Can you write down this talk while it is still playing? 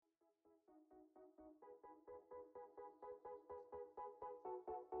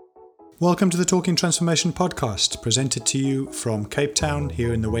Welcome to the Talking Transformation podcast, presented to you from Cape Town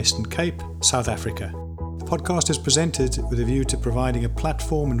here in the Western Cape, South Africa. The podcast is presented with a view to providing a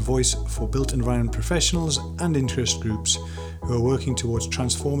platform and voice for built environment professionals and interest groups who are working towards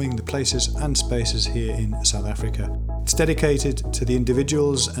transforming the places and spaces here in South Africa. It's dedicated to the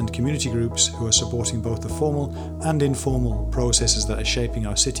individuals and community groups who are supporting both the formal and informal processes that are shaping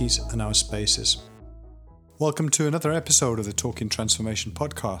our cities and our spaces. Welcome to another episode of the Talking Transformation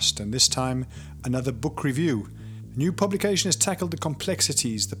podcast, and this time another book review. A new publication has tackled the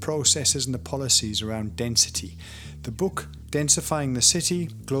complexities, the processes and the policies around density. The book, Densifying the City,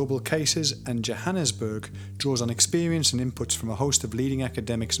 Global Cases and Johannesburg, draws on experience and inputs from a host of leading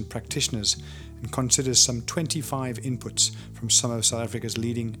academics and practitioners and considers some 25 inputs from some of South Africa's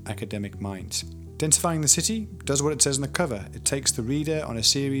leading academic minds. Densifying the City does what it says on the cover. It takes the reader on a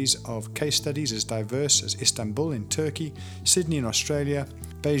series of case studies as diverse as Istanbul in Turkey, Sydney in Australia,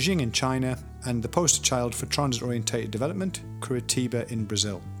 Beijing in China, and the poster child for transit-orientated development, Curitiba in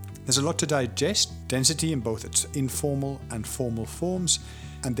Brazil. There's a lot to digest. Density in both its informal and formal forms,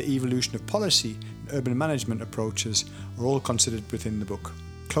 and the evolution of policy and urban management approaches are all considered within the book.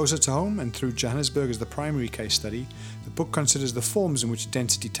 Closer to home, and through Johannesburg as the primary case study, the book considers the forms in which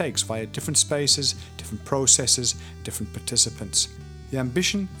density takes via different spaces, different processes, different participants. The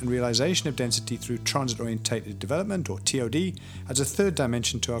ambition and realisation of density through transit-orientated development, or TOD, adds a third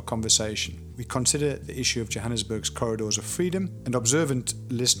dimension to our conversation. We consider the issue of Johannesburg's corridors of freedom, and observant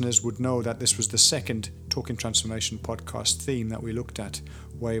listeners would know that this was the second Talking Transformation podcast theme that we looked at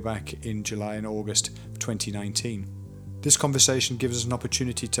way back in July and August of 2019. This conversation gives us an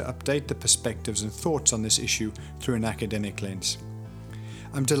opportunity to update the perspectives and thoughts on this issue through an academic lens.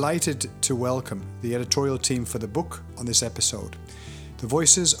 I'm delighted to welcome the editorial team for the book on this episode. The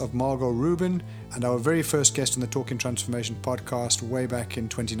voices of Margot Rubin and our very first guest on the Talking Transformation podcast way back in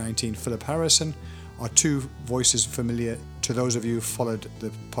 2019, Philip Harrison, are two voices familiar to those of you who followed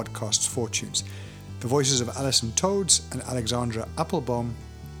the podcast's fortunes. The voices of Alison Todes and Alexandra Applebaum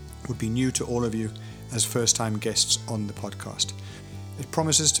would be new to all of you as first-time guests on the podcast. It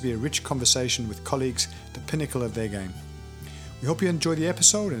promises to be a rich conversation with colleagues at the pinnacle of their game. We hope you enjoy the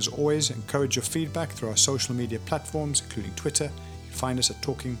episode, and as always, encourage your feedback through our social media platforms, including Twitter. You can find us at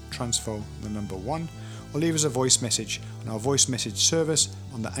Talking Transfo, the number 1, or leave us a voice message on our voice message service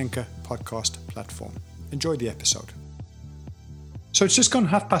on the Anchor podcast platform. Enjoy the episode. So it's just gone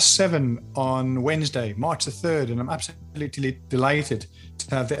 7:30 on Wednesday, March the 3rd, and I'm absolutely delighted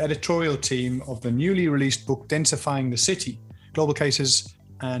to have the editorial team of the newly released book, Densifying the City, Global Cases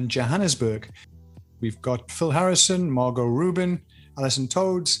and Johannesburg. We've got Phil Harrison, Margot Rubin, Alison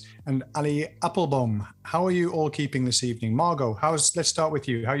Todes, and Ali Applebaum. How are you all keeping this evening? Margot, let's start with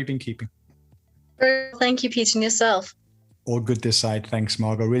you. How have you been keeping? Very well, thank you, Peter, and yourself. All good this side. Thanks,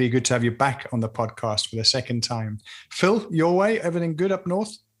 Margot. Really good to have you back on the podcast for the second time. Phil, your way, everything good up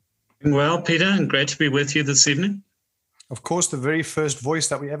north? Well, Peter, and great to be with you this evening. Of course, the very first voice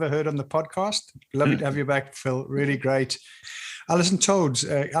that we ever heard on the podcast. Lovely to have you back, Phil. Really great. Alison Todes.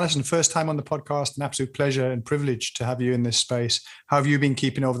 Alison, first time on the podcast. An absolute pleasure and privilege to have you in this space. How have you been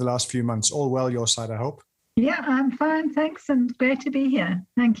keeping over the last few months? All well your side, I hope? Yeah, I'm fine, thanks, and great to be here.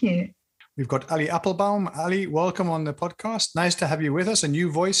 Thank you. We've got Ali Applebaum. Ali, welcome on the podcast. Nice to have you with us, a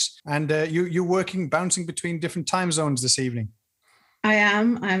new voice. And you're bouncing between different time zones this evening. I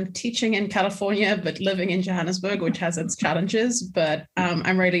am. I'm teaching in California, but living in Johannesburg, which has its challenges. But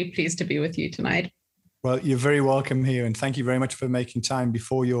I'm really pleased to be with you tonight. Well, you're very welcome here. And thank you very much for making time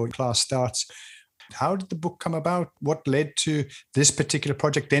before your class starts. How did the book come about? What led to this particular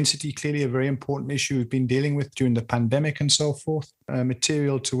project? Density, clearly a very important issue we've been dealing with during the pandemic and so forth.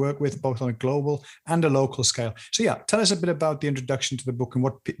 Material to work with both on a global and a local scale. So yeah, tell us a bit about the introduction to the book and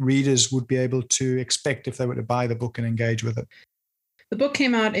what readers would be able to expect if they were to buy the book and engage with it. The book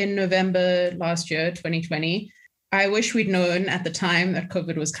came out in November last year, 2020. I wish we'd known at the time that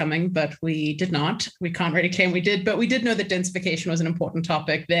COVID was coming, but we did not. We can't really claim we did, but we did know that densification was an important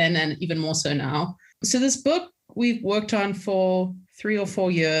topic then and even more so now. So this book we've worked on for 3 or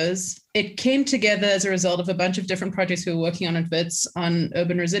 4 years. It came together as a result of a bunch of different projects we were working on at WITS on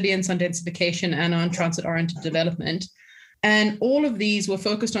urban resilience, on densification, and on transit-oriented development. And all of these were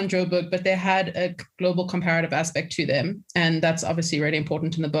focused on Joburg, but they had a global comparative aspect to them. And that's obviously really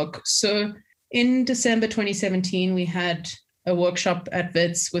important in the book. So in December 2017, we had a workshop at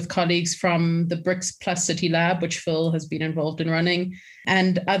WITS with colleagues from the BRICS Plus City Lab, which Phil has been involved in running,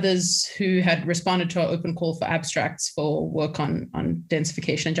 and others who had responded to our open call for abstracts for work on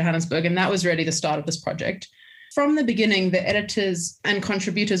densification in Johannesburg. And that was really the start of this project. from the beginning, the editors and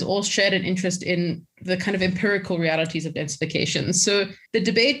contributors all shared an interest in the kind of empirical realities of densification. So the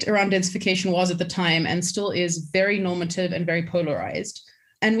debate around densification was at the time and still is very normative and very polarized.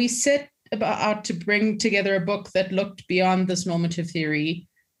 And we set out to bring together a book that looked beyond this normative theory,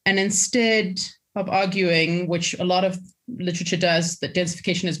 and instead of arguing, which a lot of literature does, that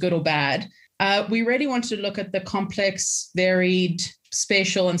densification is good or bad, we really wanted to look at the complex, varied,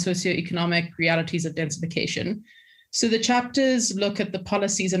 spatial and socioeconomic realities of densification. So the chapters look at the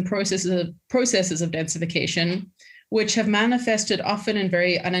policies and processes of densification, which have manifested often in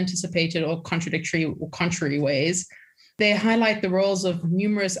very unanticipated or contradictory or contrary ways. They highlight the roles of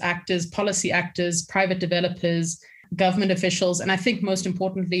numerous actors, policy actors, private developers, government officials, and I think most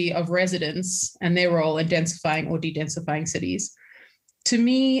importantly of residents and their role in densifying or de-densifying cities. To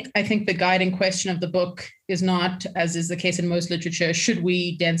me, I think the guiding question of the book is not, as is the case in most literature, should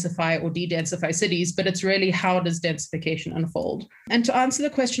we densify or de-densify cities, but it's really how does densification unfold? And to answer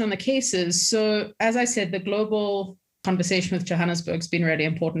the question on the cases, so as I said, the global conversation with Johannesburg has been really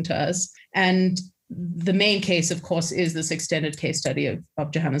important to us. And the main case, of course, is this extended case study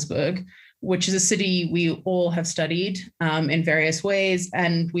of Johannesburg, which is a city we all have studied in various ways,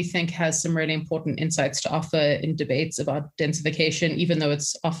 and we think has some really important insights to offer in debates about densification, even though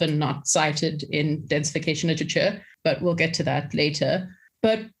it's often not cited in densification literature, but we'll get to that later.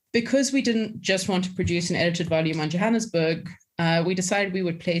 But because we didn't just want to produce an edited volume on Johannesburg, we decided we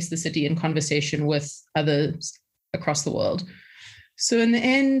would place the city in conversation with others across the world. So in the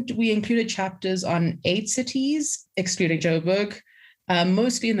end, we included chapters on 8 cities, excluding Joburg,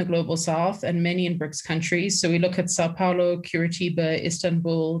 mostly in the global south and many in BRICS countries. So we look at Sao Paulo, Curitiba,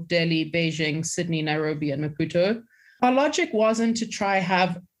 Istanbul, Delhi, Beijing, Sydney, Nairobi, and Maputo. Our logic wasn't to try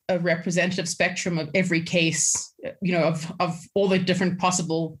have a representative spectrum of every case, of all the different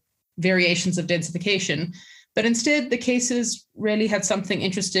possible variations of densification, but instead the cases really had something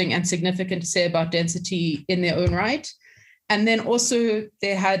interesting and significant to say about density in their own right. And then also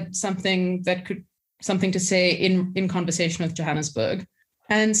they had something to say in conversation with Johannesburg.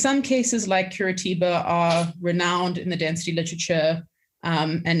 And some cases like Curitiba are renowned in the density literature,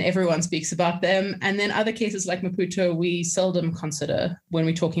 and everyone speaks about them. And then other cases like Maputo, we seldom consider when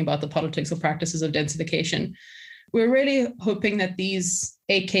we're talking about the politics or practices of densification. We're really hoping that these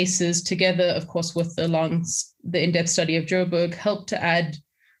 8 cases, together, of course, with the in-depth study of Joburg, help to add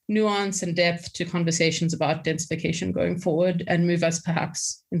nuance and depth to conversations about densification going forward and move us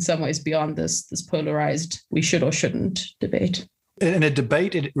perhaps in some ways beyond this polarized we should or shouldn't debate. In a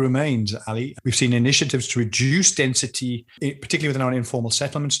debate, it remains, Ali. We've seen initiatives to reduce density, particularly within our informal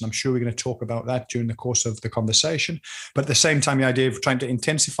settlements, and I'm sure we're going to talk about that during the course of the conversation. But at the same time, the idea of trying to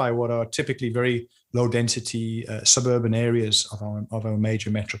intensify what are typically very low-density suburban areas of our major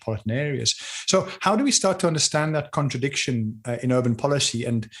metropolitan areas. So how do we start to understand that contradiction in urban policy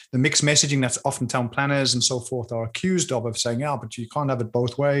and the mixed messaging that's often town planners and so forth are accused of saying, but you can't have it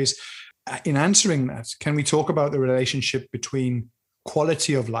both ways? In answering that, can we talk about the relationship between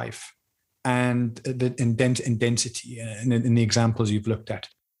quality of life and density in the examples you've looked at?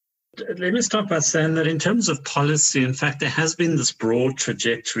 Let me start by saying that in terms of policy, in fact, there has been this broad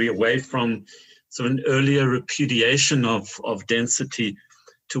trajectory away from sort of an earlier repudiation of density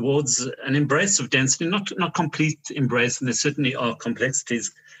towards an embrace of density, not complete embrace, and there certainly are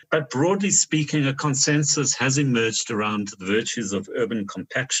complexities. But broadly speaking, a consensus has emerged around the virtues of urban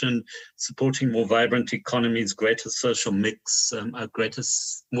compaction, supporting more vibrant economies, greater social mix,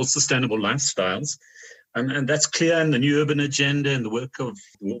 more sustainable lifestyles. And that's clear in the New Urban Agenda and the work of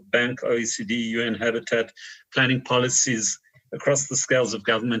the World Bank, OECD, UN Habitat, planning policies across the scales of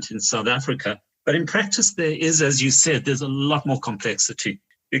government in South Africa. But in practice, there is, as you said, there's a lot more complexity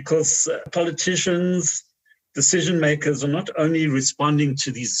because politicians, decision makers are not only responding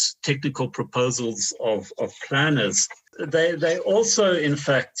to these technical proposals of planners, they also, in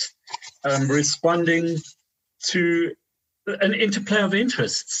fact, responding to an interplay of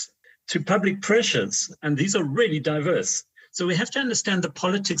interests, to public pressures, and these are really diverse. So we have to understand the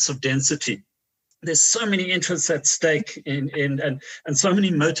politics of density. There's so many interests at stake and so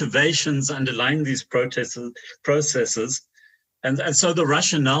many motivations underlying these processes. And so the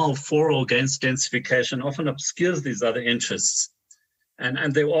rationale for or against densification often obscures these other interests.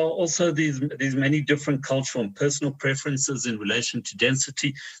 And there are also these many different cultural and personal preferences in relation to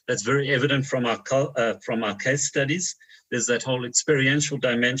density. That's very evident from our case studies. There's that whole experiential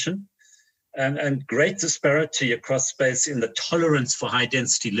dimension and great disparity across space in the tolerance for high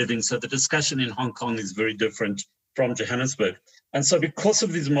density living. So the discussion in Hong Kong is very different from Johannesburg. And so because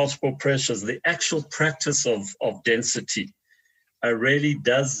of these multiple pressures, the actual practice of density really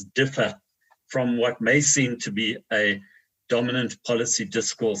does differ from what may seem to be a dominant policy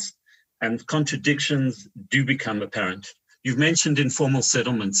discourse, and contradictions do become apparent. You've mentioned informal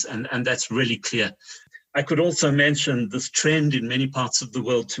settlements, and that's really clear. I could also mention this trend in many parts of the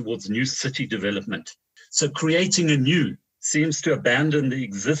world towards new city development. So creating a new seems to abandon the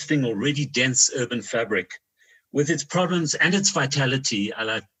existing already dense urban fabric with its problems and its vitality, a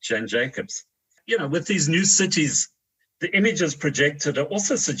la Jane Jacobs. With these new cities, the images projected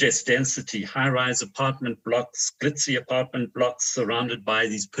also suggest density, high-rise apartment blocks, glitzy apartment blocks surrounded by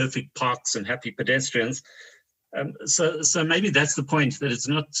these perfect parks and happy pedestrians. So maybe that's the point, that it's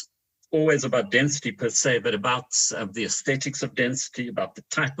not always about density per se, but about the aesthetics of density, about the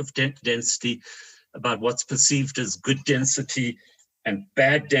type of density, about what's perceived as good density and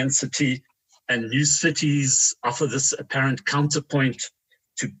bad density. And new cities offer this apparent counterpoint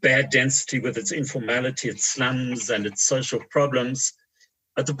to bad density with its informality, its slums, and its social problems.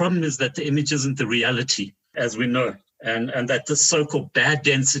 But the problem is that the image isn't the reality, as we know, and that the so-called bad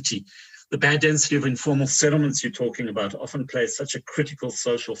density, the bad density of informal settlements you're talking about, often plays such a critical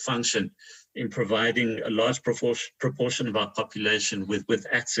social function in providing a large proportion of our population with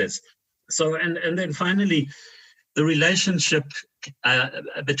access. So, and then finally, the relationship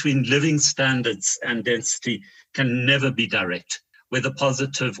between living standards and density can never be direct, whether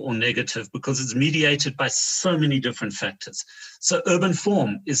positive or negative, because it's mediated by so many different factors. So urban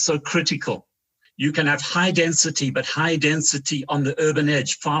form is so critical. You can have high density, but high density on the urban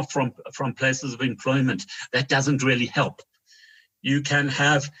edge, far from places of employment. That doesn't really help. You can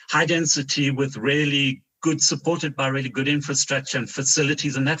have high density with really good, supported by really good infrastructure and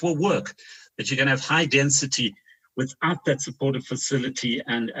facilities, and that will work. But you can have high density without that supportive facility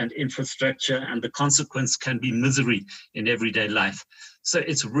and infrastructure, and the consequence can be misery in everyday life. So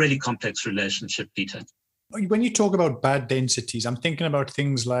it's a really complex relationship, Peter. When you talk about bad densities, I'm thinking about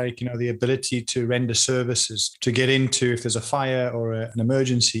things like, the ability to render services, to get into, if there's a fire or an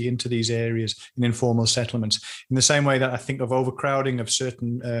emergency, into these areas in informal settlements. In the same way that I think of overcrowding of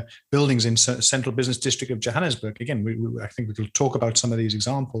certain buildings in central business district of Johannesburg. Again, I think we could talk about some of these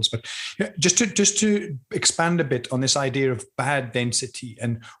examples, but just to expand a bit on this idea of bad density,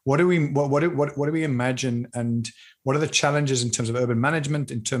 and what do we imagine, and what are the challenges in terms of urban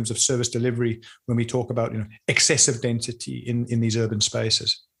management, in terms of service delivery, when we talk about excessive density in these urban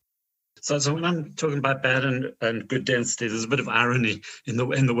spaces? So when I'm talking about bad and good density, there's a bit of irony in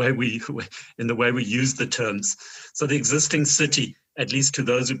the way we use the terms. So the existing city, at least to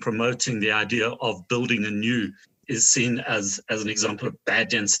those who are promoting the idea of building a new, is seen as an example of bad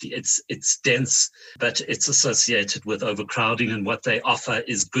density. It's dense, but it's associated with overcrowding, and what they offer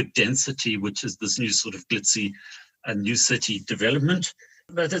is good density, which is this new sort of glitzy new city development.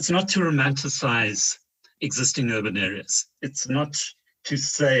 But it's not to romanticize existing urban areas. It's not to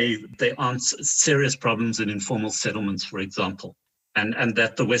say there aren't serious problems in informal settlements, for example, and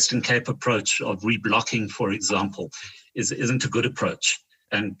that the Western Cape approach of reblocking, for example, isn't a good approach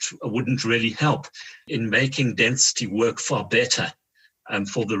and wouldn't really help in making density work far better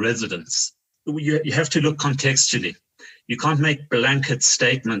for the residents. You have to look contextually. You can't make blanket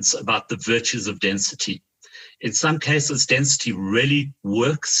statements about the virtues of density. In some cases, density really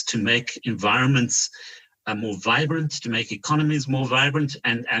works to make environments more vibrant, to make economies more vibrant,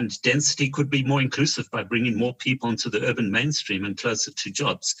 and density could be more inclusive by bringing more people into the urban mainstream and closer to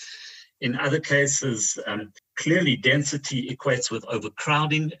jobs. In other cases, clearly density equates with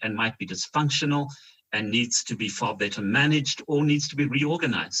overcrowding and might be dysfunctional and needs to be far better managed or needs to be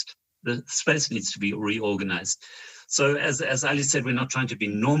reorganized. The space needs to be reorganized. So as Ali said, we're not trying to be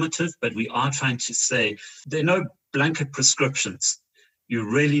normative, but we are trying to say there are no blanket prescriptions. You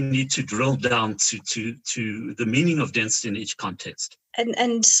really need to drill down to the meaning of density in each context.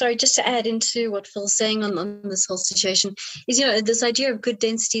 And sorry, just to add into what Phil's saying on this whole situation is, this idea of good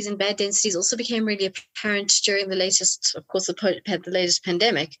densities and bad densities also became really apparent during the latest, of course, the latest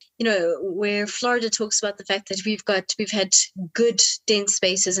pandemic, where Florida talks about the fact that we've had good dense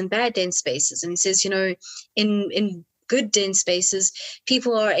spaces and bad dense spaces. And he says, in good dense spaces,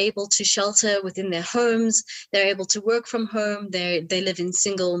 people are able to shelter within their homes. They're able to work from home. They live in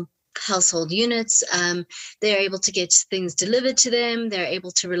single household units. They're able to get things delivered to them. They're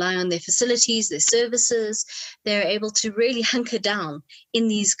able to rely on their facilities, their services. They're able to really hunker down in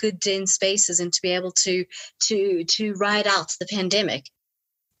these good dense spaces and to be able to ride out the pandemic.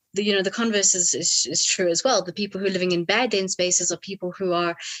 The converse is true as well. The people who are living in bad dense spaces are people who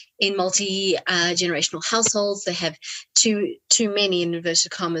are in multi-generational households. They have too many, in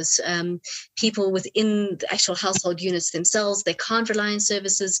inverted commas, people within the actual household units themselves. They can't rely on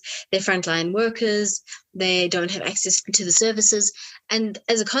services. They're frontline workers. They don't have access to the services. And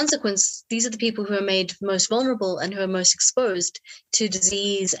as a consequence, these are the people who are made most vulnerable and who are most exposed to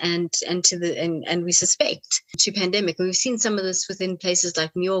disease and we suspect to pandemic. And we've seen some of this within places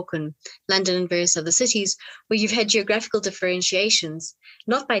like New York and London and various other cities, where you've had geographical differentiations,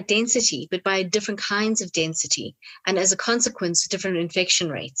 not by density, but by different kinds of density. And as a consequence, different infection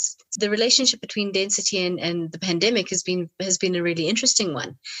rates. The relationship between density and the pandemic has been a really interesting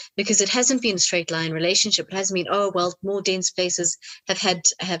one, because it hasn't been a straight line relationship. It hasn't been, oh, well, more dense places have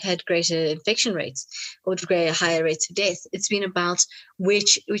had greater infection rates or higher rates of death. It's been about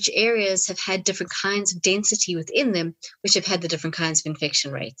which areas have had different kinds of density within them, which have had the different kinds of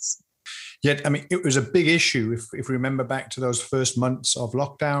infection rates. Yet, I mean, it was a big issue. If we remember back to those first months of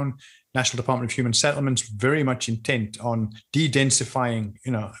lockdown, National Department of Human Settlements very much intent on de-densifying,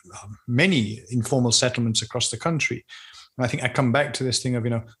 many informal settlements across the country. And I think I come back to this thing of,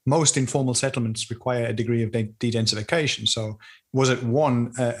 most informal settlements require a degree of de-densification. So was it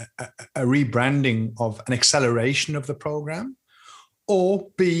one, a rebranding of an acceleration of the program? Or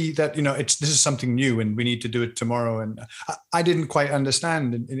B, that, this is something new and we need to do it tomorrow. And I didn't quite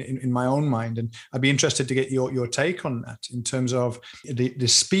understand in my own mind. And I'd be interested to get your take on that in terms of the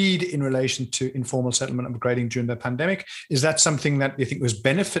speed in relation to informal settlement upgrading during the pandemic. Is that something that you think was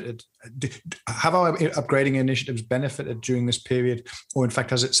benefited? Have our upgrading initiatives benefited during this period? Or in fact,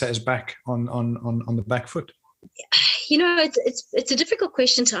 has it set us back on the back foot? It's a difficult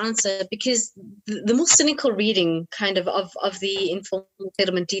question to answer, because the more cynical reading kind of the informal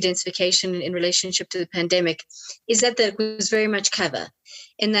settlement de-densification in relationship to the pandemic is that it was very much cover,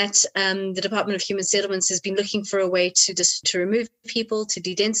 in that the Department of Human Settlements has been looking for a way to remove people, to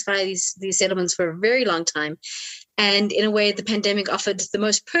de-densify these settlements for a very long time. And in a way, the pandemic offered the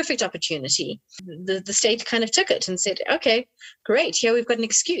most perfect opportunity. The state kind of took it and said, okay, great, here we've got an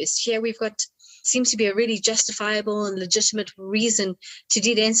excuse. Here we've got seems to be a really justifiable and legitimate reason to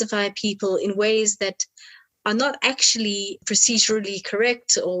de-densify people in ways that are not actually procedurally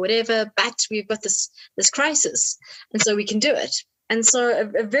correct or whatever, but we've got this crisis, and so we can do it. And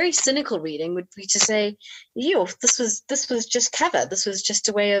so a very cynical reading would be to say, this was just cover. This was just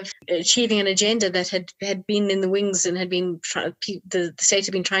a way of achieving an agenda that had been in the wings and had been the state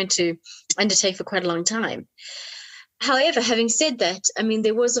had been trying to undertake for quite a long time. However, having said that, I mean,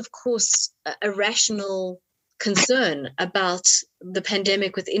 there was, of course, a rational concern about the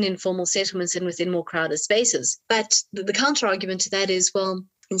pandemic within informal settlements and within more crowded spaces. But the counter argument to that is, well,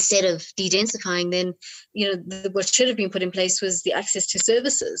 instead of de-densifying, then, what should have been put in place was the access to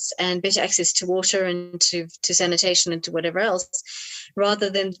services and better access to water and to sanitation and to whatever else, rather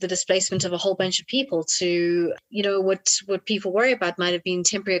than the displacement of a whole bunch of people to, what people worry about might have been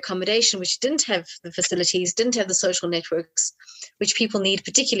temporary accommodation, which didn't have the facilities, didn't have the social networks, which people need,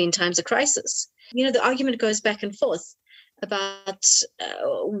 particularly in times of crisis. The argument goes back and forth about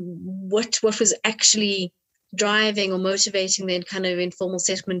what was actually driving or motivating the kind of informal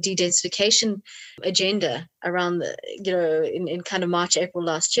settlement de-densification agenda around in kind of March, April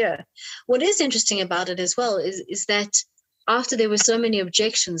last year. What is interesting about it as well is that after there were so many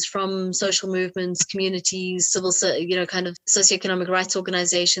objections from social movements, communities, civil, kind of socioeconomic rights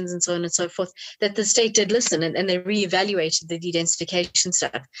organizations and so on and so forth, that the state did listen and they reevaluated the de-densification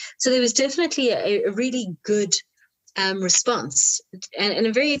stuff. So there was definitely a really good response and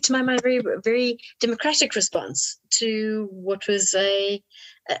a very, to my mind, very, very democratic response to what was a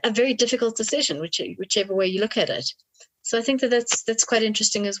very difficult decision, whichever way you look at it. So I think that's quite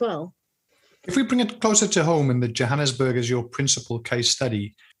interesting as well. If we bring it closer to home and the Johannesburg as your principal case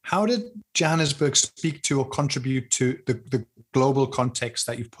study, how did Johannesburg speak to or contribute to the global context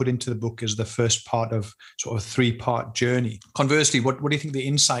that you've put into the book as the first part of sort of a 3-part journey? Conversely, what do you think the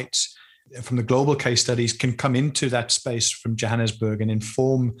insights from the global case studies can come into that space from Johannesburg and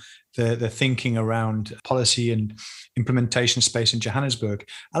inform the thinking around policy and implementation space in Johannesburg?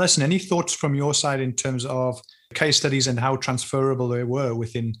 Alison, any thoughts from your side in terms of case studies and how transferable they were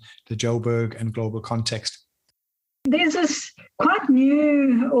within the Joburg and global context? There's this quite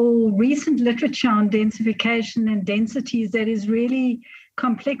new or recent literature on densification and densities that is really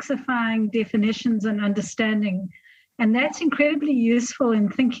complexifying definitions and understanding. And that's incredibly useful in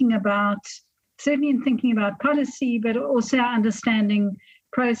thinking about policy, but also understanding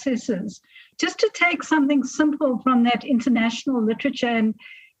processes. Just to take something simple from that international literature, and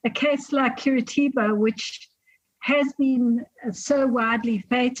a case like Curitiba, which has been so widely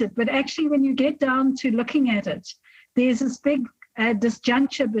feted, but actually when you get down to looking at it, there's this big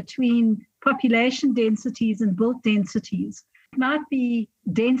disjuncture between population densities and built densities. It might be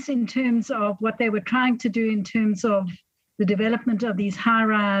dense in terms of what they were trying to do in terms of the development of these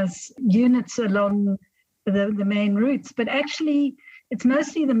high-rise units along the main routes, but actually it's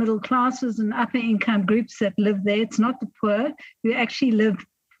mostly the middle classes and upper income groups that live there. It's not the poor who actually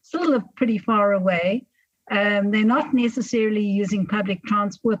still live pretty far away. They're not necessarily using public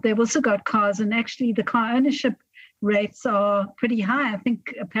transport. They've also got cars, and actually the car ownership rates are pretty high. I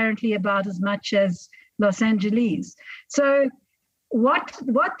think apparently about as much as Los Angeles. So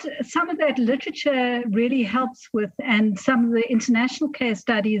what some of that literature really helps with, and some of the international case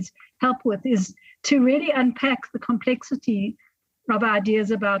studies help with, is to really unpack the complexity of ideas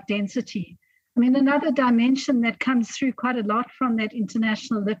about density. I mean, another dimension that comes through quite a lot from that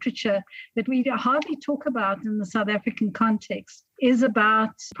international literature that we hardly talk about in the South African context is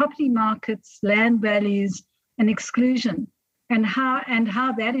about property markets, land values, and exclusion, and how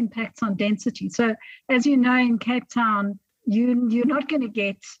that impacts on density. So, as you know, in Cape Town, you're not going to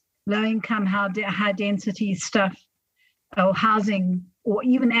get low-income, high-density stuff or housing, or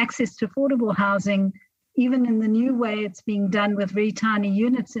even access to affordable housing, even in the new way it's being done with very tiny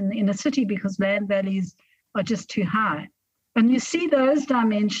units in a city, because land values are just too high. And you see those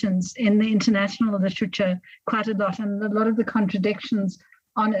dimensions in the international literature quite a lot, and a lot of the contradictions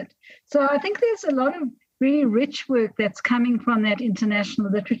on it. So I think there's a lot of really rich work that's coming from that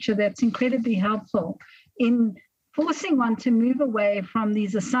international literature that's incredibly helpful in forcing one to move away from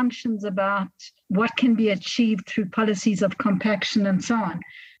these assumptions about what can be achieved through policies of compaction and so on.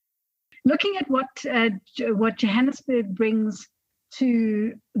 Looking at what Johannesburg brings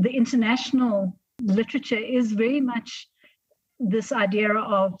to the international literature is very much this idea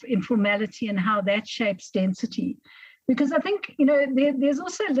of informality and how that shapes density. Because I think, there's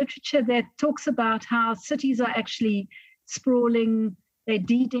also literature that talks about how cities are actually sprawling, they're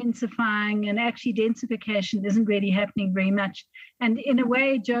de-densifying, and actually densification isn't really happening very much. And in a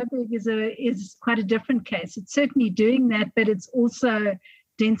way, Joburg is quite a different case. It's certainly doing that, but it's also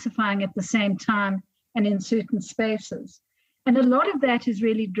densifying at the same time and in certain spaces. And a lot of that is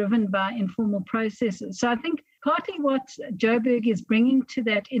really driven by informal processes. So I think partly what Joburg is bringing to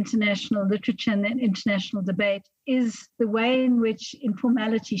that international literature and that international debate is the way in which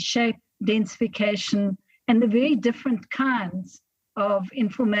informality shaped densification and the very different kinds of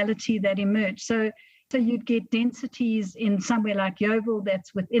informality that emerge. So you'd get densities in somewhere like Yeoville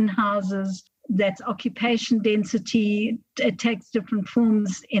that's within houses, that's occupation density. It takes different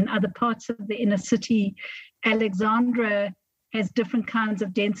forms in other parts of the inner city. Alexandra has different kinds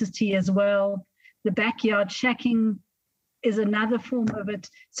of density as well. The backyard shacking is another form of it.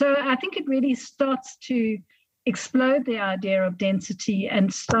 So I think it really starts to explode the idea of density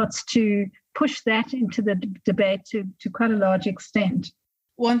and starts to push that into the debate to quite a large extent.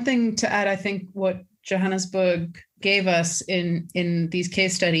 One thing to add, I think what Johannesburg gave us in these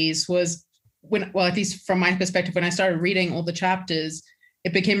case studies was, at least from my perspective, when I started reading all the chapters,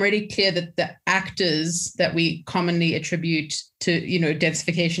 it became really clear that the actors that we commonly attribute to,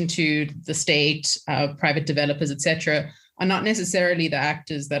 densification to the state, private developers, etc., are not necessarily the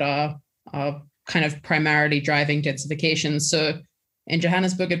actors that are kind of primarily driving densification. So in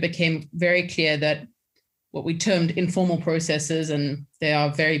Johannesburg, it became very clear that what we termed informal processes, and there are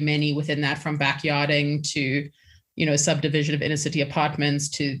very many within that, from backyarding to, subdivision of inner city apartments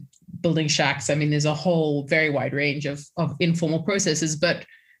to building shacks. I mean, there's a whole very wide range of informal processes. But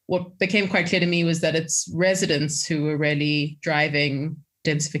what became quite clear to me was that it's residents who are really driving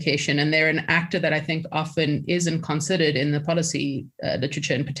densification. And they're an actor that I think often isn't considered in the policy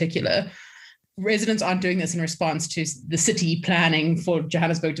literature in particular. Residents aren't doing this in response to the city planning for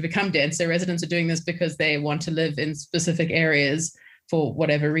Johannesburg to become dense. So residents are doing this because they want to live in specific areas for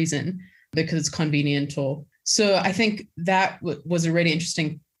whatever reason, because it's convenient. So I think that was a really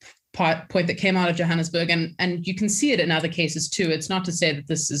interesting point that came out of Johannesburg, and you can see it in other cases too. It's not to say that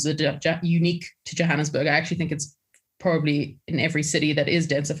this is unique to Johannesburg. I actually think it's probably in every city that is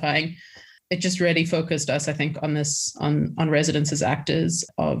densifying. It just really focused us, I think, on this, on residents as actors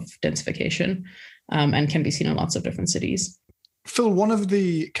of densification, and can be seen in lots of different cities. Phil, one of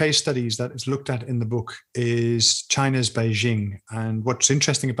the case studies that is looked at in the book is China's Beijing. And what's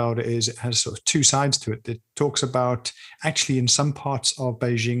interesting about it is it has sort of two sides to it. It talks about actually in some parts of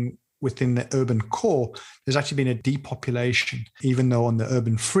Beijing within the urban core, there's actually been a depopulation, even though on the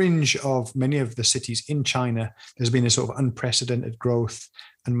urban fringe of many of the cities in China, there's been a sort of unprecedented growth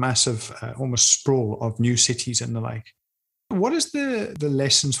and massive almost sprawl of new cities and the like. What is the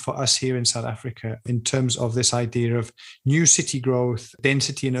lessons for us here in South Africa in terms of this idea of new city growth,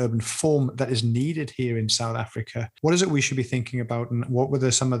 density and urban form that is needed here in South Africa? What is it we should be thinking about, and what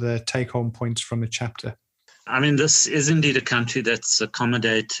were some of the take-home points from the chapter? I mean, this is indeed a country that's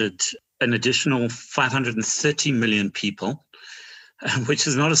accommodated an additional 530 million people, which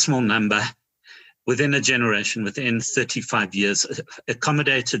is not a small number. within a generation, within 35 years,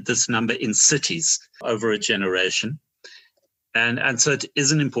 accommodated this number in cities over a generation. And so it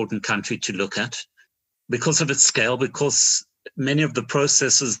is an important country to look at because of its scale, because many of the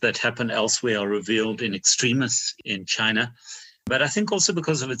processes that happen elsewhere are revealed in extremis in China. But I think also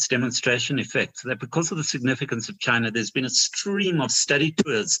because of its demonstration effect, that because of the significance of China, there's been a stream of study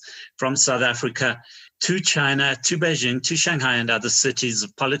tours from South Africa to China, to Beijing, to Shanghai and other cities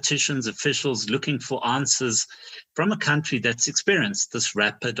of politicians, officials looking for answers from a country that's experienced this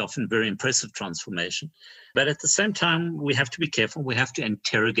rapid, often very impressive transformation. But at the same time, we have to be careful. We have to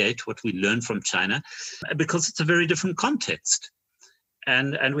interrogate what we learn from China because it's a very different context.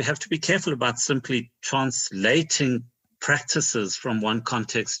 And we have to be careful about simply translating practices from one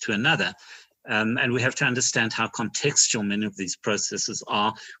context to another. And we have to understand how contextual many of these processes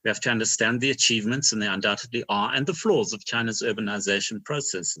are. We have to understand the achievements, and they undoubtedly are, and the flaws of China's urbanization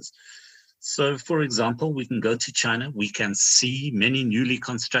processes. So, for example, we can go to China. We can see many newly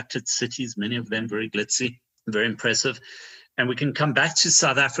constructed cities, many of them very glitzy, very impressive. And we can come back to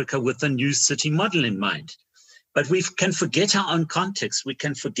South Africa with a new city model in mind. But we can forget our own context. We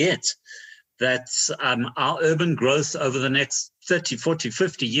can forget that our urban growth over the next 30, 40,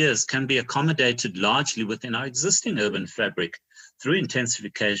 50 years can be accommodated largely within our existing urban fabric through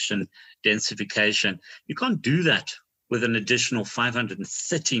intensification, densification. You can't do that with an additional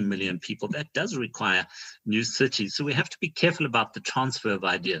 530 million people. That does require new cities. So we have to be careful about the transfer of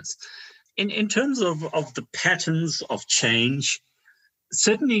ideas. In terms of the patterns of change,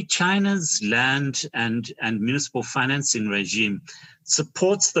 certainly China's land and municipal financing regime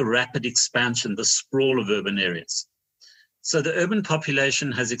supports the rapid expansion, the sprawl of urban areas. So the urban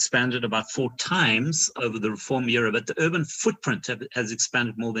population has expanded about 4 times over the reform era, but the urban footprint has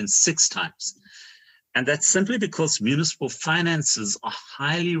expanded more than 6 times. And that's simply because municipal finances are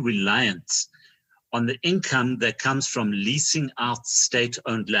highly reliant on the income that comes from leasing out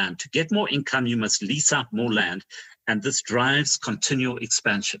state-owned land. To get more income, you must lease out more land, and this drives continual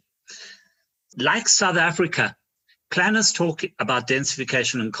expansion. Like South Africa, planners talk about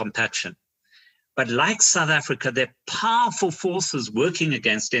densification and compaction. But like South Africa, there are powerful forces working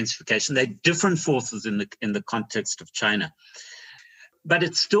against densification. They're different forces in the context of China. But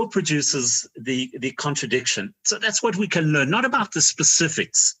it still produces the contradiction. So that's what we can learn, not about the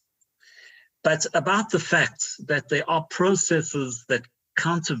specifics, but about the fact that there are processes that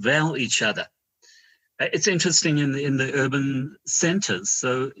countervail each other. It's interesting in the urban centers.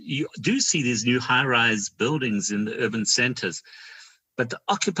 So you do see these new high-rise buildings in the urban centers, but the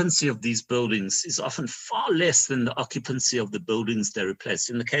occupancy of these buildings is often far less than the occupancy of the buildings they replace.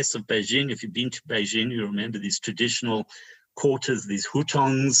 In the case of Beijing, if you've been to Beijing, you remember these traditional quarters, these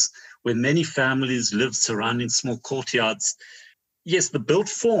hutongs, where many families live surrounding small courtyards. Yes, the built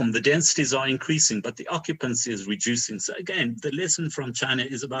form, the densities are increasing, but the occupancy is reducing. So again, the lesson from China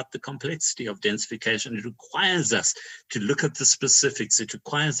is about the complexity of densification. It requires us to look at the specifics. It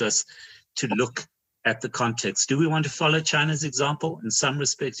requires us to look at the context. Do we want to follow China's example? In some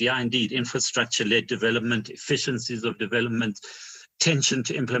respects, yeah, indeed. Infrastructure-led development, efficiencies of development, attention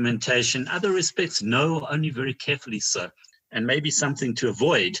to implementation. Other respects, no, only very carefully so. And maybe something to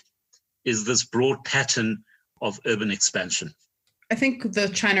avoid is this broad pattern of urban expansion. I think the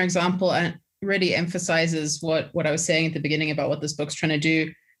China example really emphasizes what I was saying at the beginning about what this book's trying to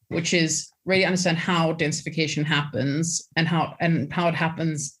do, which is really understand how densification happens and how it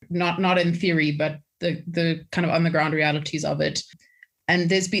happens, not in theory, but the kind of on the ground realities of it. And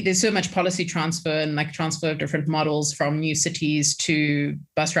there's so much policy transfer and like transfer of different models from new cities to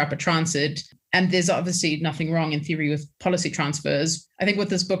bus rapid transit. And there's obviously nothing wrong in theory with policy transfers. I think what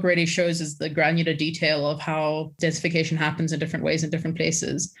this book really shows is the granular detail of how densification happens in different ways in different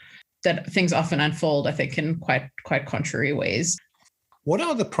places, that things often unfold, I think, in quite contrary ways. What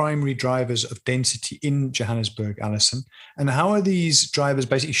are the primary drivers of density in Johannesburg, Alison? And how are these drivers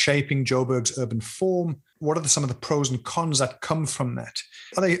basically shaping Joburg's urban form? What are some of the pros and cons that come from that?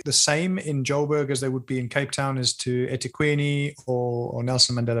 Are they the same in Joburg as they would be in Cape Town as to eThekwini or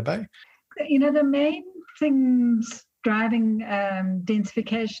Nelson Mandela Bay? You know, the main things driving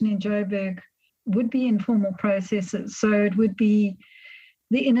densification in Joburg would be informal processes. So it would be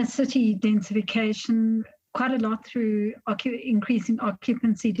the inner city densification, quite a lot through increasing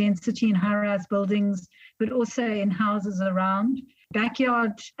occupancy density in high-rise buildings, but also in houses around,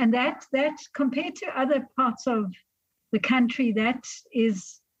 backyard. And that compared to other parts of the country, that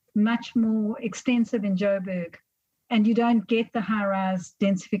is much more extensive in Joburg. And you don't get the high-rise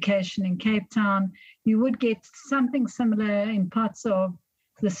densification in Cape Town. You would get something similar in parts of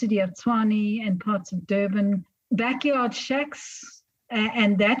the city of Tshwane and parts of Durban. Backyard shacks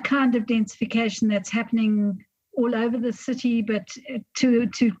and that kind of densification that's happening all over the city, but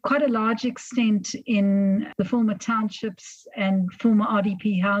to quite a large extent in the former townships and former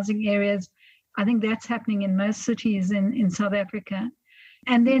RDP housing areas. I think that's happening in most cities in South Africa.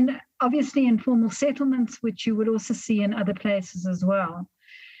 And then obviously informal settlements, which you would also see in other places as well.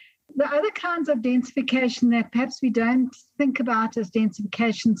 The other kinds of densification that perhaps we don't think about as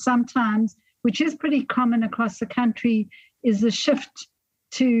densification sometimes, which is pretty common across the country, is the shift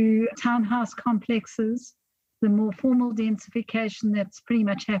to townhouse complexes, the more formal densification that's pretty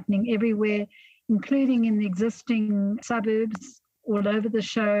much happening everywhere, including in the existing suburbs all over the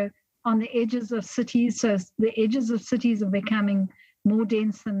show, on the edges of cities. So the edges of cities are becoming more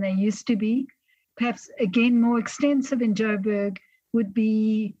dense than they used to be. Perhaps, again, more extensive in Joburg would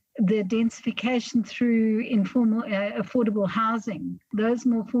be the densification through informal, affordable housing. Those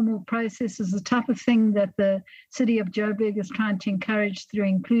more formal processes, the type of thing that the city of Joburg is trying to encourage through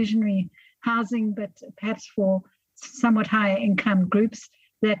inclusionary housing, but perhaps for somewhat higher income groups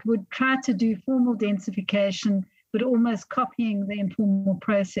that would try to do formal densification, but almost copying the informal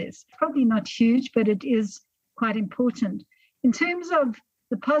process. Probably not huge, but it is quite important. In terms of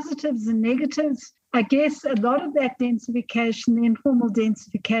the positives and negatives, I guess a lot of that densification, the informal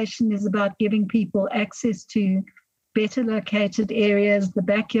densification, is about giving people access to better located areas. The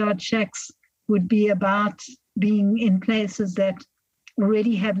backyard shacks would be about being in places that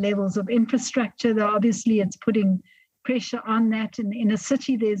already have levels of infrastructure. Though obviously it's putting pressure on that. And in a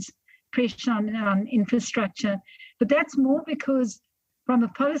city, there's pressure on infrastructure. But that's more because from a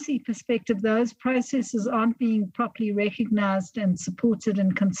policy perspective, those processes aren't being properly recognized and supported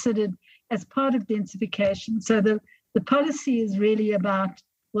and considered as part of densification. So the policy is really about,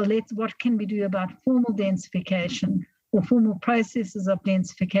 well, what can we do about formal densification or formal processes of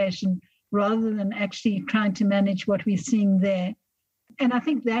densification rather than actually trying to manage what we're seeing there. And I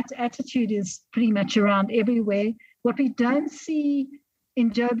think that attitude is pretty much around everywhere. What we don't see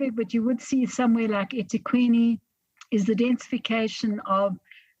in Joburg, but you would see somewhere like eThekwini, is the densification of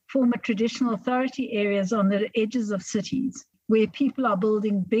former traditional authority areas on the edges of cities, where people are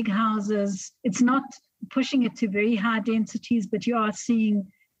building big houses. It's not pushing it to very high densities, but you are seeing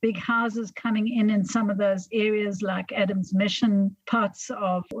big houses coming in some of those areas like Adams Mission, parts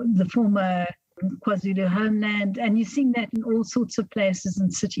of the former KwaZulu homeland, and you're seeing that in all sorts of places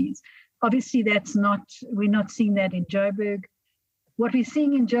and cities. Obviously, we're not seeing that in Joburg. What we're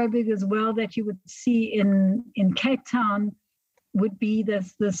seeing in Joburg as well that you would see in Cape Town would be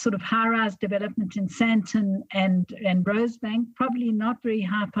this sort of high-rise development in Sandton and Rosebank, probably not very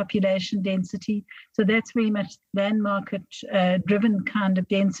high population density. So that's very much land market-driven kind of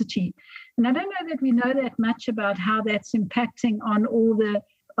density. And I don't know that we know that much about how that's impacting on all the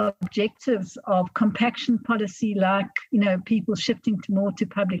objectives of compaction policy, like, people shifting more to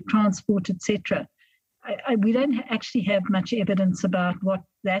public transport, etc. We don't actually have much evidence about what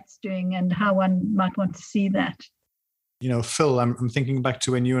that's doing and how one might want to see that. Phil, I'm thinking back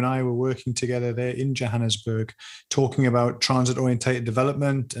to when you and I were working together there in Johannesburg, talking about transit-orientated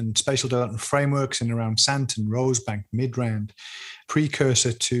development and spatial development frameworks in around Sandton, Rosebank, Midrand,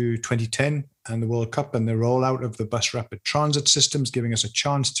 precursor to 2010 and the World Cup and the rollout of the bus rapid transit systems, giving us a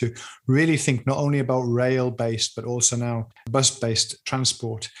chance to really think not only about rail-based, but also now bus-based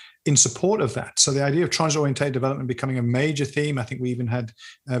transport in support of that. So the idea of transit-oriented development becoming a major theme. I think we even had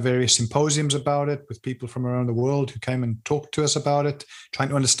various symposiums about it with people from around the world who came and talked to us about it, trying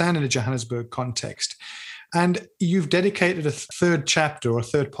to understand in a Johannesburg context. And you've dedicated a third chapter or a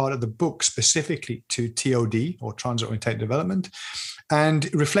third part of the book specifically to TOD, or transit-oriented development,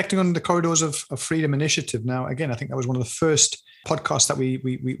 and reflecting on the Corridors of Freedom initiative. Now, again, I think that was one of the first podcasts that we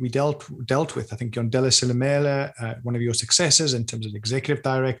dealt with. I think Yondele Silimela, one of your successors in terms of the executive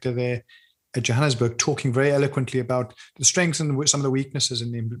director there at Johannesburg, talking very eloquently about the strengths and some of the weaknesses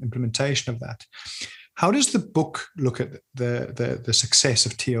in the implementation of that. How does the book look at the success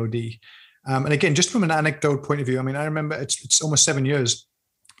of TOD? And again, just from an anecdote point of view, I mean, I remember it's almost 7 years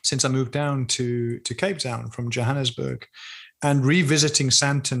since I moved down to Cape Town from Johannesburg, and revisiting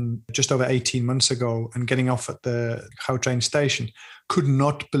Sandton just over 18 months ago and getting off at the Gautrain station, could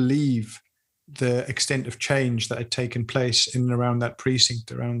not believe the extent of change that had taken place in and around that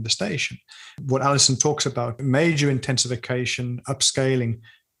precinct, around the station. What Alison talks about, major intensification, upscaling,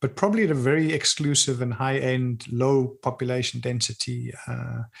 but probably at a very exclusive and high-end, low population density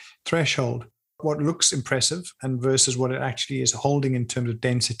threshold. What looks impressive and versus what it actually is holding in terms of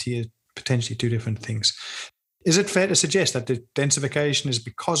density is potentially two different things. Is it fair to suggest that the densification is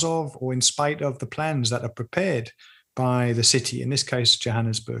because of or in spite of the plans that are prepared by the city, in this case,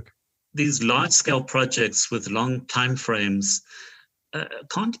 Johannesburg? These large-scale projects with long timeframes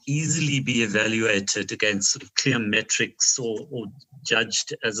can't easily be evaluated against sort of clear metrics or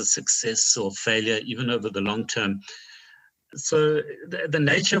judged as a success or failure, even over the long term. So the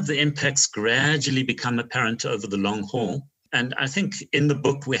nature of the impacts gradually become apparent over the long haul. And I think in the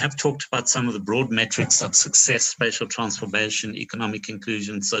book, we have talked about some of the broad metrics of success: spatial transformation, economic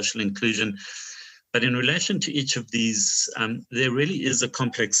inclusion, social inclusion. But in relation to each of these, there really is a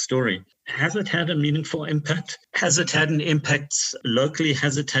complex story. Has it had a meaningful impact? Has it had an impact locally?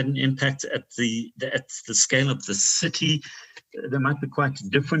 Has it had an impact at the scale of the city? There might be quite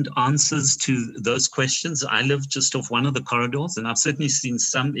different answers to those questions. I live just off one of the corridors, and I've certainly seen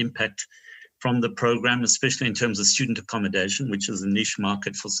some impact from the program, especially in terms of student accommodation, which is a niche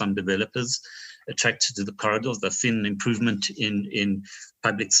market for some developers attracted to the corridors. I've seen an improvement in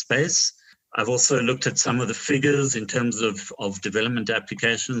public space. I've also looked at some of the figures in terms of development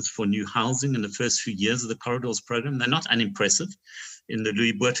applications for new housing in the first few years of the Corridors program. They're not unimpressive. In the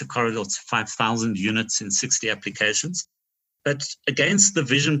Louis Botha corridor, it's 5,000 units in 60 applications. But against the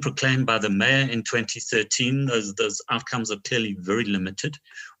vision proclaimed by the mayor in 2013, those outcomes are clearly very limited.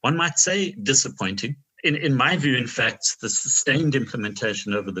 One might say disappointing. In my view, in fact, the sustained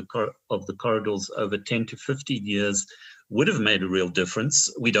implementation of the corridors over 10 to 15 years would have made a real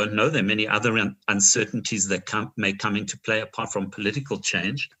difference. We don't know. There are many other uncertainties that may come into play apart from political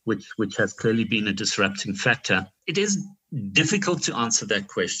change, which has clearly been a disrupting factor. It is difficult to answer that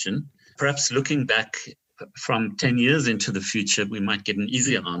question. Perhaps looking back from 10 years into the future, we might get an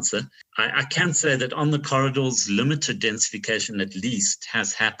easier answer. I can say that on the corridors, limited densification at least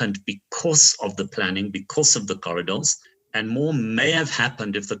has happened because of the planning, because of the corridors, and more may have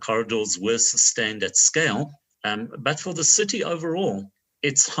happened if the corridors were sustained at scale. But for the city overall,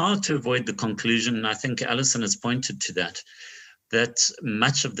 it's hard to avoid the conclusion, and I think Alison has pointed to that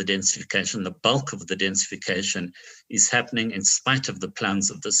much of the densification, the bulk of the densification, is happening in spite of the plans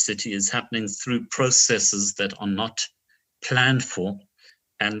of the city, is happening through processes that are not planned for,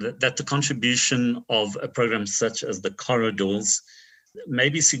 and that the contribution of a program such as the corridors may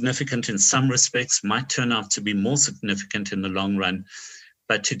be significant in some respects, might turn out to be more significant in the long run,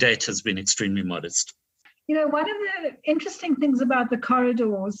 but to date has been extremely modest. You know, one of the interesting things about the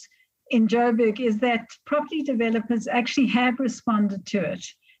corridors in Joburg is that property developers actually have responded to it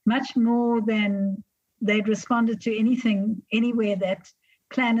much more than they'd responded to anything anywhere that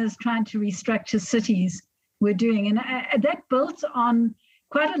planners trying to restructure cities were doing. And that built on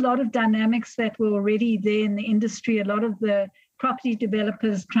quite a lot of dynamics that were already there in the industry. A lot of the property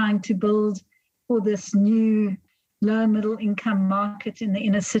developers trying to build for this new low middle income market in the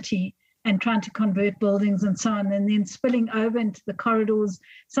inner city, and trying to convert buildings and so on, and then spilling over into the corridors,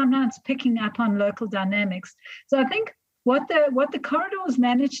 sometimes picking up on local dynamics. So I think what the corridors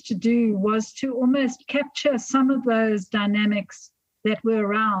managed to do was to almost capture some of those dynamics that were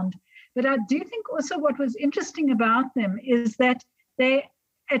around. But I do think also what was interesting about them is that they,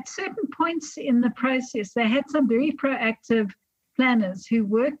 at certain points in the process, they had some very proactive planners who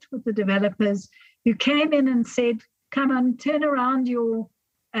worked with the developers, who came in and said, come on, turn around your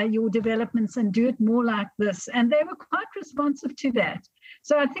developments and do it more like this. And they were quite responsive to that.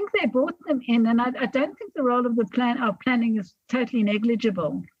 So I think they brought them in, and I don't think the role of our planning is totally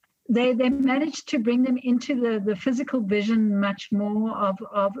negligible. They managed to bring them into the physical vision much more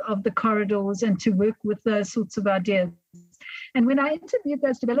of the corridors and to work with those sorts of ideas. And when I interviewed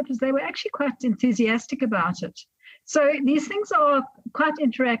those developers, they were actually quite enthusiastic about it. So these things are quite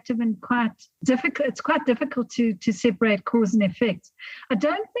interactive and quite difficult. It's quite difficult to separate cause and effect. I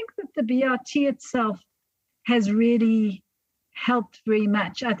don't think that the BRT itself has really helped very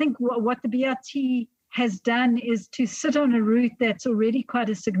much. I think what the BRT has done is to sit on a route that's already quite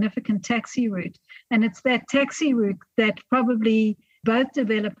a significant taxi route. And it's that taxi route that probably both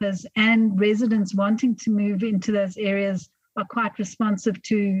developers and residents wanting to move into those areas are quite responsive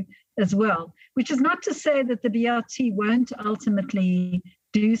to as well, which is not to say that the BRT won't ultimately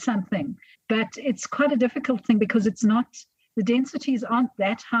do something, but it's quite a difficult thing because the densities aren't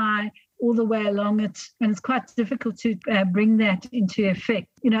that high all the way along it, and it's quite difficult to bring that into effect,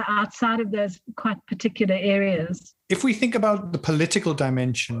 outside of those quite particular areas. If we think about the political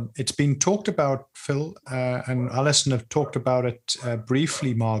dimension, it's been talked about, Phil, and Alison have talked about it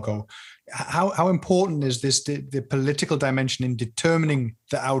briefly, Margot. How important is this, the political dimension in determining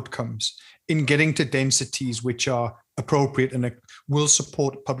the outcomes, in getting to densities which are appropriate and will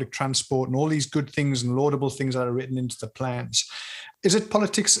support public transport and all these good things and laudable things that are written into the plans. Is it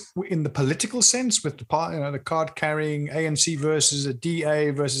politics in the political sense with the card-carrying ANC versus a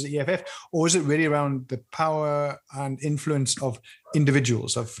DA versus EFF, or is it really around the power and influence of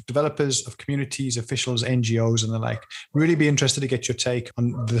individuals, of developers, of communities, officials, NGOs, and the like? Really be interested to get your take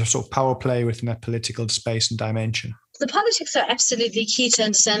on the sort of power play within that political space and dimension. The politics are absolutely key to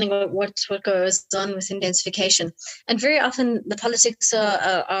understanding what goes on within densification. And very often the politics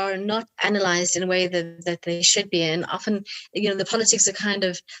are not analyzed in a way that they should be. And often, the politics are kind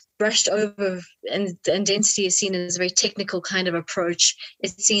of brushed over, and density is seen as a very technical kind of approach.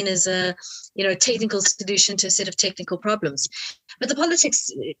 It's seen as a technical solution to a set of technical problems. But the politics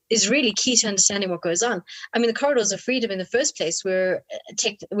is really key to understanding what goes on. I mean, the Corridors of Freedom in the first place were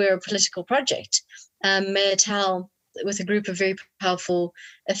a political project. Mayor Tau, with a group of very powerful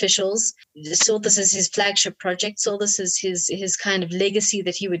officials, saw this as his flagship project, saw this as his kind of legacy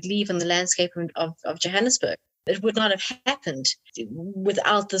that he would leave on the landscape of Johannesburg. It would not have happened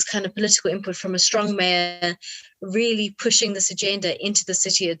without this kind of political input from a strong mayor really pushing this agenda into the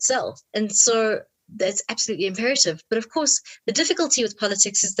city itself. And so that's absolutely imperative. But of course, the difficulty with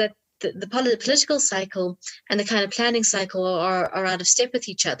politics is that the political cycle and the kind of planning cycle are out of step with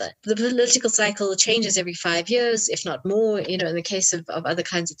each other. The political cycle changes every 5 years, if not more, in the case of other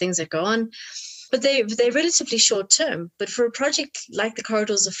kinds of things that go on. But they're relatively short term. But for a project like the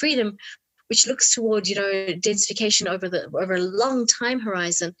Corridors of Freedom, which looks toward, densification over a long time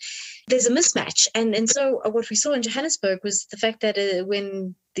horizon, there's a mismatch. And so what we saw in Johannesburg was the fact that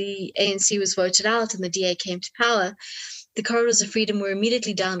when the ANC was voted out and the DA came to power, the Corridors of Freedom were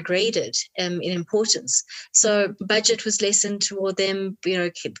immediately downgraded in importance. So budget was lessened toward them,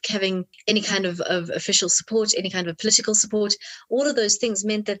 having any kind of official support, any kind of political support. All of those things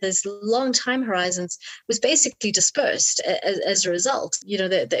meant that this long time horizons was basically dispersed as a result.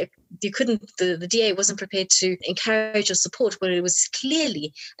 The DA wasn't prepared to encourage or support what it was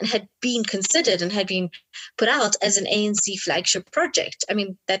clearly and had been considered and had been put out as an ANC flagship project. I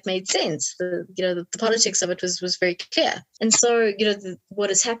mean, that made sense. The politics of it was very clear. And so, what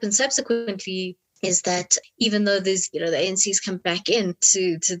has happened subsequently is that even though there's, the ANC's come back in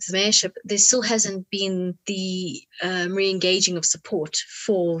to the mayorship, there still hasn't been the re-engaging of support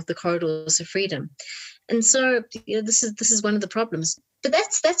for the Corridors of Freedom. And so, this is one of the problems. But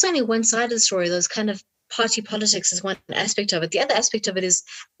that's only one side of the story. Those kind of party politics is one aspect of it. The other aspect of it is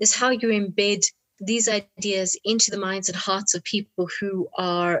how you embed these ideas into the minds and hearts of people who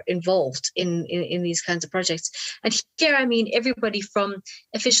are involved in these kinds of projects. And here, I mean, everybody from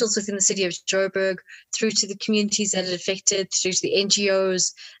officials within the city of Joburg through to the communities that are affected, through to the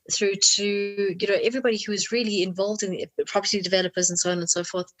NGOs, through to, everybody who is really involved in the property developers and so on and so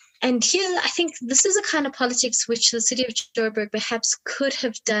forth. And here, I think this is a kind of politics which the city of Joburg perhaps could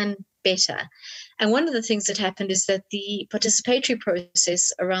have done better. And one of the things that happened is that the participatory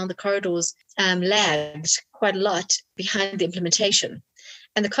process around the corridors lagged quite a lot behind the implementation.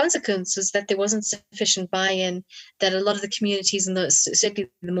 And the consequence was that there wasn't sufficient buy-in, that a lot of the communities, and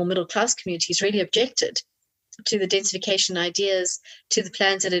certainly the more middle-class communities, really objected to the densification ideas, to the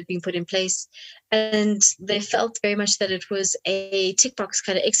plans that had been put in place. And they felt very much that it was a tick box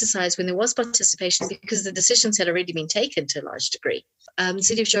kind of exercise when there was participation, because the decisions had already been taken to a large degree. The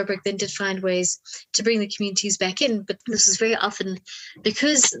city of Joburg then did find ways to bring the communities back in, but this is very often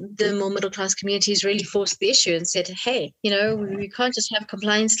because the more middle class communities really forced the issue and said, hey, we can't just have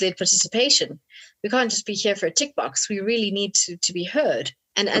compliance-led participation. We can't just be here for a tick box. We really need to be heard.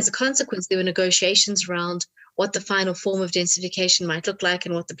 And as a consequence, there were negotiations around what the final form of densification might look like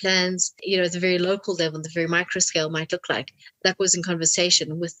and what the plans, at the very local level, the very micro scale might look like. That was in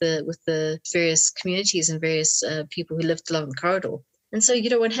conversation with the various communities and various people who lived along the corridor. And so,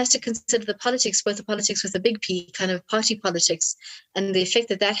 one has to consider the politics, both the politics with a big P, kind of party politics, and the effect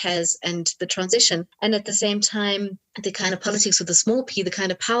that has, and the transition, and at the same time, the kind of politics with a small p, the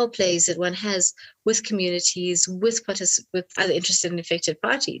kind of power plays that one has with communities, with other interested and affected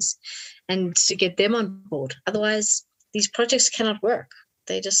parties, and to get them on board. Otherwise, these projects cannot work.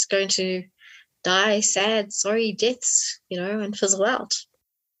 They're just going to die sad, sorry deaths, and fizzle out.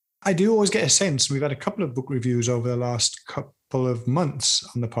 I do always get a sense, we've had a couple of book reviews over the last couple of months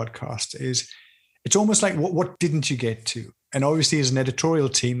on the podcast, it's almost like what didn't you get to? And obviously as an editorial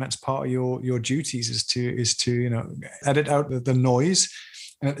team, that's part of your duties is to edit out the noise,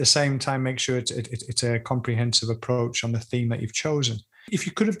 and at the same time make sure it's a comprehensive approach on the theme that you've chosen. If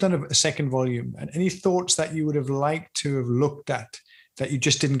you could have done a second volume, and any thoughts that you would have liked to have looked at that you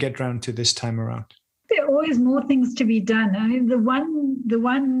just didn't get around to this time around? There are always more things to be done. I mean, the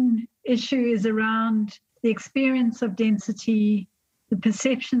one issue is around the experience of density the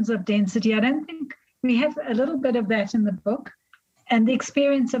perceptions of density. I don't think we have a little bit of that in the book, and the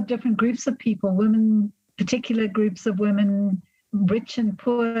experience of different groups of people, women, particular groups of women, rich and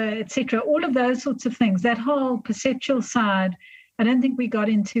poor, etc. All of those sorts of things, that whole perceptual side, I don't think we got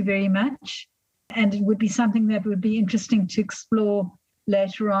into very much, and it would be something that would be interesting to explore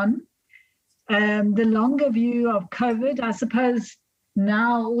later on. The longer view of COVID, I suppose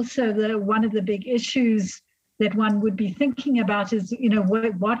now also one of the big issues that one would be thinking about is,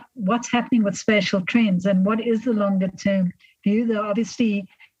 what's happening with spatial trends and what is the longer term view. Though obviously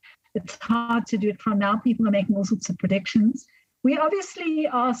it's hard to do it from now. People are making all sorts of predictions. We obviously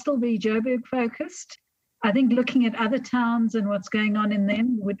are still very Joburg focused. I think looking at other towns and what's going on in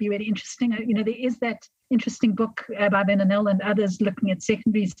them would be really interesting. There is that interesting book by Ben and Elle and others looking at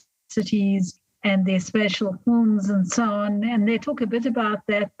secondary cities and their spatial forms and so on. And they talk a bit about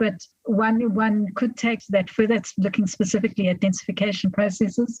that, but one could take that further. That's looking specifically at densification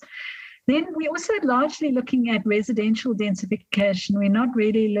processes. Then we're also largely looking at residential densification. We're not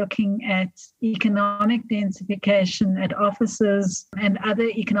really looking at economic densification at offices and other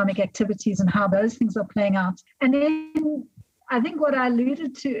economic activities and how those things are playing out. And then I think what I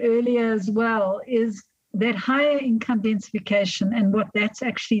alluded to earlier as well is that higher income densification and what that's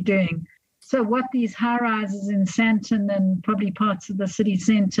actually doing. So what these high rises in Sandton and probably parts of the city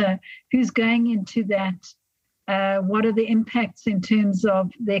centre, who's going into that? What are the impacts in terms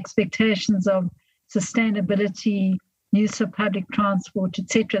of the expectations of sustainability, use of public transport,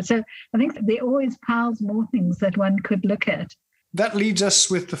 etc. So I think there are always piles more things that one could look at. That leads us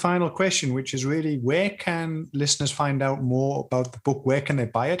with the final question, which is really, where can listeners find out more about the book? Where can they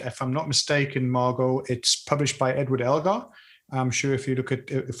buy it? If I'm not mistaken, Margot, it's published by Edward Elgar. I'm sure if you look at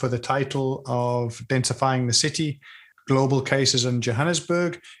for the title of Densifying the City, Global Cases in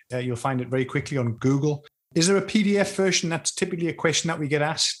Johannesburg, you'll find it very quickly on Google. Is there a PDF version? That's typically a question that we get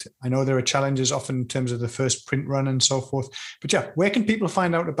asked. I know there are challenges often in terms of the first print run and so forth. But yeah, where can people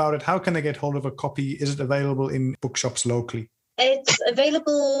find out about it? How can they get hold of a copy? Is it available in bookshops locally? It's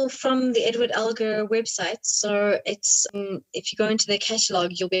available from the Edward Elgar website. So it's if you go into their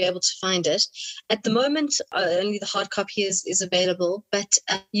catalogue, you'll be able to find it. At the moment, only the hard copy is available, but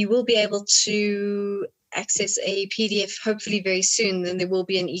you will be able to access a PDF hopefully very soon. Then there will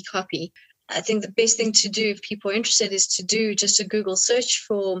be an e-copy. I think the best thing to do if people are interested is to do just a Google search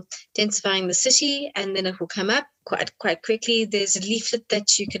for Densifying the City, and then it will come up quite quickly. There's a leaflet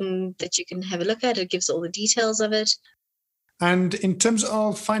that you can have a look at. It gives all the details of it. And in terms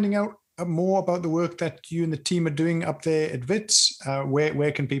of finding out more about the work that you and the team are doing up there at WITS,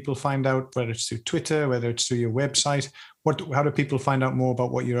 where can people find out, whether it's through Twitter, whether it's through your website? How do people find out more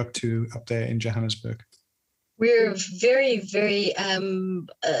about what you're up to up there in Johannesburg? We're very, very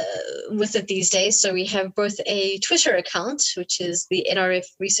with it these days. So we have both a Twitter account, which is the NRF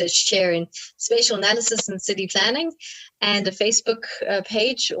Research Chair in Spatial Analysis and City Planning, and a Facebook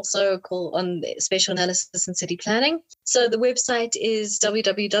page also called on Spatial Analysis and City Planning. So the website is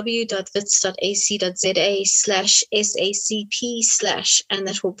www.wits.ac.za/SACP/ and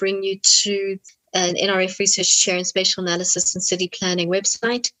that will bring you to an NRF Research Chair in Spatial Analysis and City Planning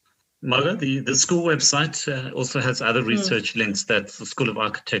website. Margo, the school website also has other research links. That's the School of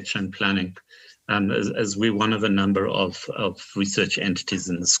Architecture and Planning, as we're one of a number of research entities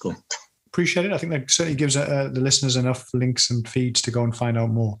in the school. Appreciate it. I think that certainly gives the listeners enough links and feeds to go and find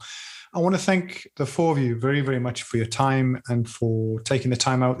out more. I want to thank the four of you very, very much for your time and for taking the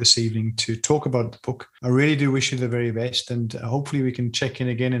time out this evening to talk about the book. I really do wish you the very best, and hopefully we can check in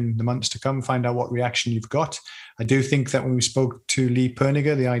again in the months to come, find out what reaction you've got. I do think that when we spoke to Lee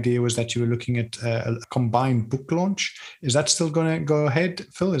Perniger, the idea was that you were looking at a combined book launch. Is that still going to go ahead,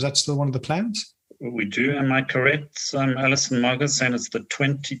 Phil? Is that still one of the plans? We do. Am I correct, Alison Margo, saying it's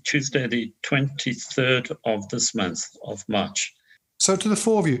Tuesday, the 23rd of this month of March? So to the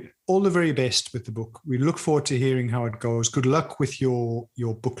four of you, all the very best with the book. We look forward to hearing how it goes. Good luck with your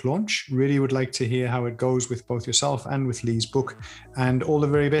book launch. Really would like to hear how it goes with both yourself and with Lee's book. And all the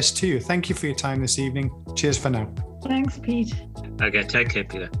very best to you. Thank you for your time this evening. Cheers for now. Thanks, Pete. Okay, take care,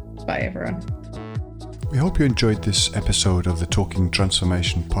 Peter. Bye, everyone. We hope you enjoyed this episode of the Talking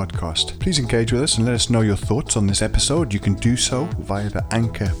Transformation podcast. Please engage with us and let us know your thoughts on this episode. You can do so via the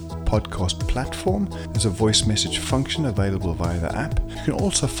Anchor podcast platform. There's a voice message function available via the app. You can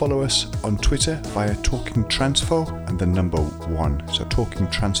also follow us on Twitter via Talking Transfo and the number 1. So Talking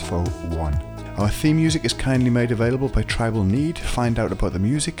Transfo 1. Our theme music is kindly made available by Tribal Need. Find out about the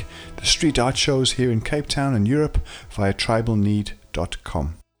music, the street art shows here in Cape Town and Europe via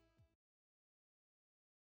tribalneed.com.